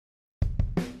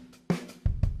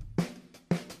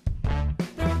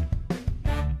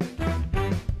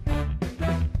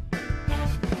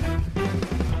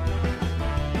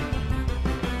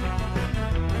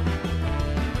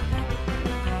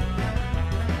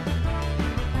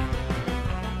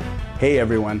Hey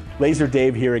everyone, Laser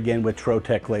Dave here again with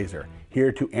Trotec Laser,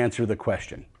 here to answer the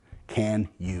question, can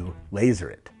you laser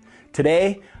it?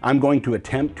 Today, I'm going to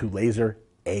attempt to laser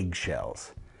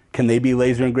eggshells. Can they be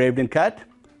laser engraved and cut?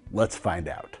 Let's find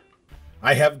out.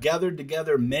 I have gathered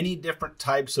together many different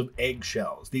types of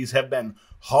eggshells. These have been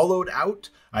hollowed out.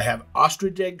 I have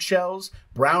ostrich eggshells,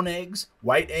 brown eggs,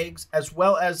 white eggs, as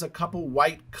well as a couple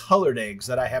white colored eggs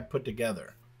that I have put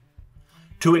together.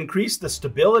 To increase the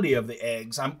stability of the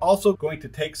eggs, I'm also going to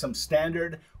take some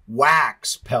standard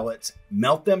wax pellets,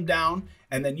 melt them down,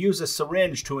 and then use a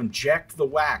syringe to inject the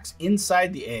wax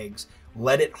inside the eggs,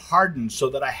 let it harden so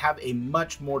that I have a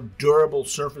much more durable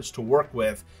surface to work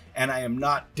with, and I am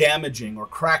not damaging or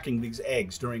cracking these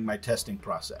eggs during my testing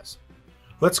process.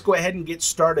 Let's go ahead and get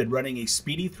started running a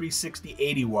Speedy 360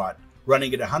 80 watt,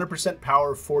 running at 100%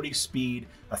 power, 40 speed,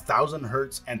 1000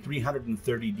 hertz, and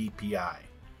 330 DPI.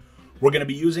 We're going to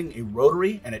be using a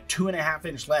rotary and a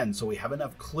 2.5-inch lens so we have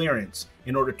enough clearance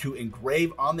in order to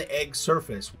engrave on the egg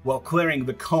surface while clearing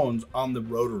the cones on the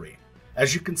rotary.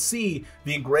 As you can see,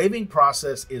 the engraving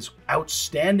process is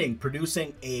outstanding,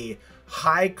 producing a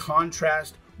high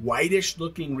contrast, whitish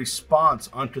looking response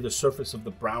onto the surface of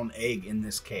the brown egg in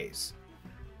this case.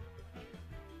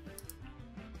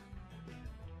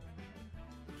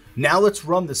 Now let's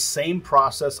run the same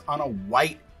process on a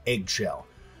white eggshell.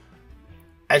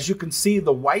 As you can see,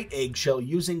 the white eggshell,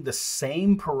 using the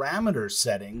same parameter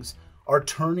settings, are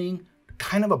turning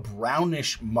kind of a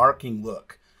brownish marking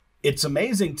look. It's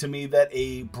amazing to me that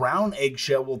a brown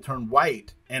eggshell will turn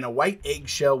white and a white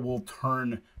eggshell will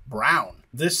turn brown.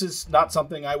 This is not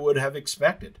something I would have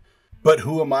expected. But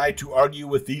who am I to argue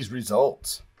with these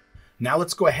results? Now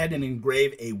let's go ahead and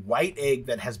engrave a white egg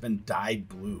that has been dyed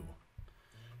blue.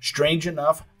 Strange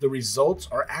enough, the results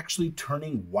are actually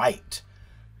turning white.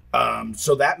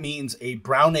 So that means a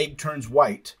brown egg turns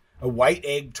white, a white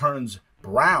egg turns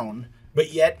brown,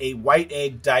 but yet a white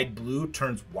egg dyed blue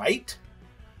turns white?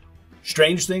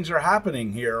 Strange things are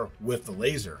happening here with the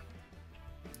laser.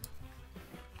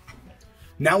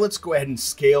 Now let's go ahead and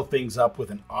scale things up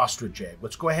with an ostrich egg.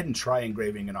 Let's go ahead and try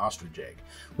engraving an ostrich egg.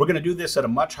 We're going to do this at a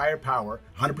much higher power,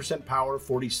 100% power,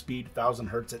 40 speed, 1000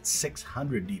 hertz at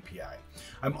 600 DPI.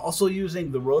 I'm also using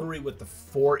the rotary with the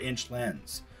 4-inch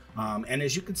lens. And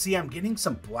as you can see, I'm getting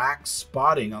some black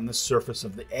spotting on the surface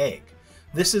of the egg.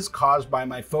 This is caused by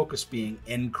my focus being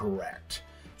incorrect.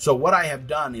 So what I have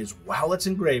done is, while it's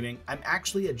engraving, I'm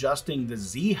actually adjusting the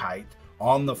Z height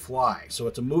on the fly. So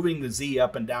it's moving the Z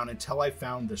up and down until I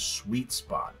found the sweet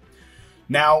spot.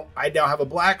 Now, I now have a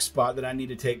black spot that I need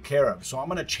to take care of. So I'm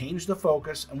going to change the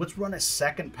focus and let's run a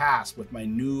second pass with my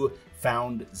new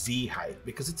found Z height,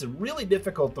 because it's really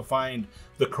difficult to find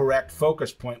the correct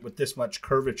focus point with this much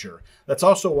curvature. That's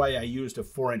also why I used a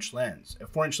 4-inch lens. A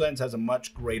 4-inch lens has a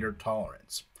much greater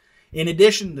tolerance. In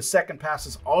addition, the second pass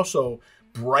is also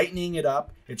brightening it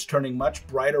up. It's turning much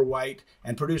brighter white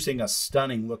and producing a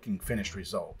stunning looking finished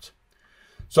result.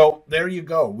 So there you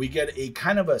go. We get a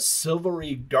kind of a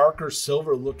silvery, darker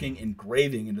silver looking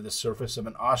engraving into the surface of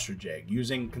an ostrich egg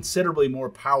using considerably more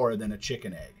power than a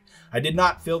chicken egg. I did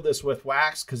not fill this with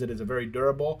wax because it is very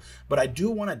durable, but I do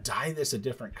want to dye this a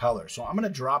different color. So I'm going to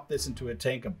drop this into a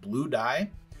tank of blue dye,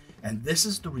 and this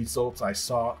is the results I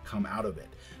saw come out of it.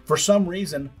 For some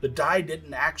reason, the dye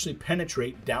didn't actually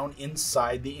penetrate down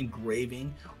inside the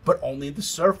engraving, but only the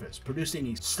surface, producing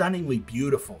a stunningly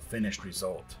beautiful finished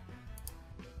result.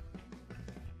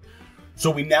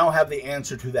 So we now have the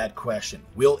answer to that question.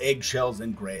 Will eggshells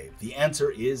engrave? The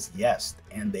answer is yes,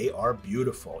 and they are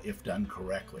beautiful if done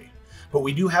correctly. But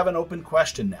we do have an open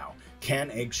question now. Can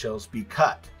eggshells be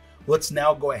cut? Let's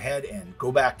now go ahead and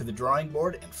go back to the drawing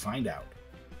board and find out.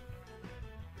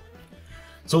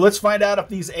 So let's find out if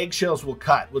these eggshells will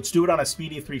cut. Let's do it on a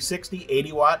Speedy 360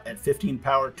 80 watt at 15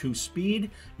 power 2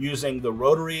 speed using the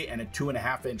rotary and a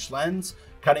 2.5-inch lens,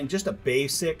 cutting just a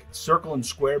basic circle and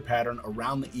square pattern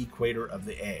around the equator of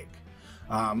the egg.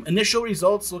 Initial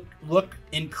results look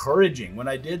encouraging. When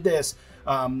I did this,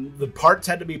 the parts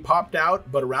had to be popped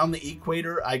out, but around the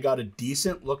equator, I got a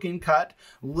decent looking cut.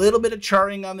 A little bit of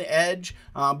charring on the edge,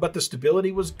 but the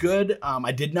stability was good.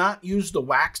 I did not use the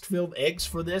waxed filled eggs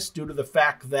for this due to the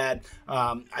fact that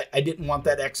I didn't want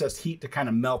that excess heat to kind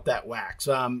of melt that wax.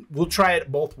 We'll try it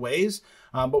both ways.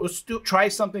 But let's try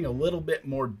something a little bit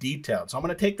more detailed. So I'm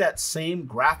going to take that same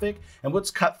graphic and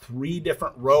let's cut 3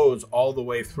 different rows all the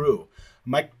way through.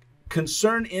 My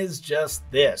concern is just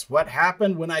this. What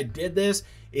happened when I did this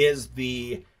is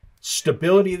the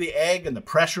stability of the egg and the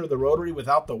pressure of the rotary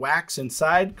without the wax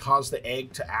inside caused the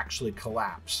egg to actually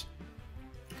collapse.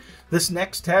 This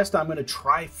next test I'm going to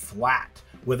try flat.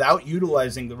 without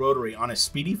utilizing the rotary on a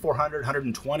speedy 400,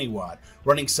 120 watt,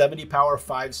 running 70 power,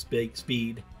 5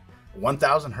 speed,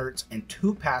 1000 hertz, and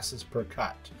 2 passes per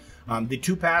cut. The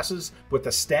 2 passes with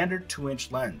a standard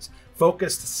 2-inch lens,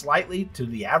 focused slightly to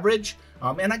the average,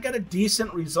 and I got a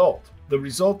decent result. The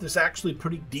result is actually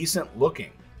pretty decent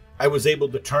looking. I was able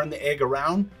to turn the egg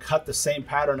around, cut the same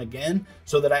pattern again,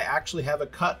 so that I actually have a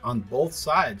cut on both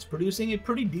sides, producing a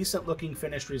pretty decent looking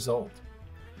finished result.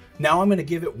 Now I'm going to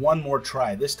give it one more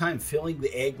try, this time filling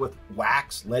the egg with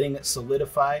wax, letting it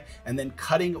solidify, and then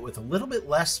cutting it with a little bit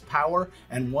less power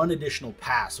and 1 additional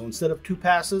pass. So instead of 2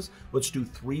 passes, let's do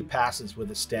 3 passes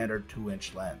with a standard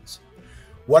 2-inch lens.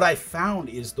 What I found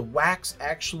is the wax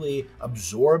actually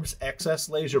absorbs excess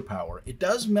laser power. It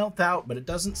does melt out, but it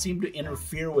doesn't seem to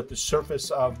interfere with the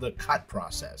surface of the cut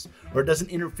process, or it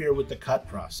doesn't interfere with the cut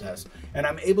process. And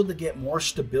I'm able to get more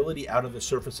stability out of the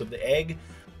surface of the egg.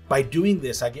 By doing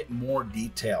this, I get more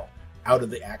detail out of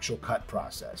the actual cut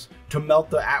process. To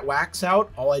melt the wax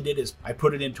out, all I did is I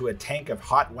put it into a tank of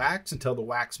hot wax until the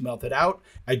wax melted out.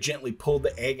 I gently pulled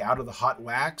the egg out of the hot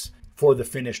wax for the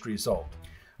finished result.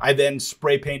 I then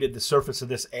spray painted the surface of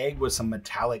this egg with some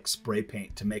metallic spray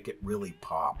paint to make it really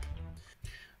pop.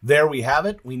 There we have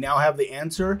it. We now have the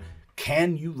answer.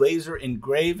 Can you laser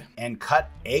engrave and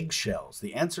cut eggshells?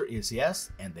 The answer is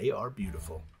yes, and they are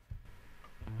beautiful.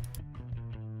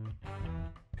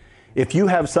 If you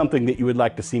have something that you would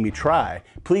like to see me try,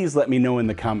 please let me know in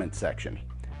the comments section.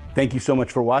 Thank you so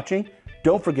much for watching.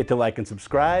 Don't forget to like and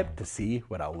subscribe to see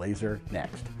what I'll laser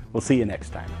next. We'll see you next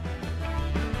time.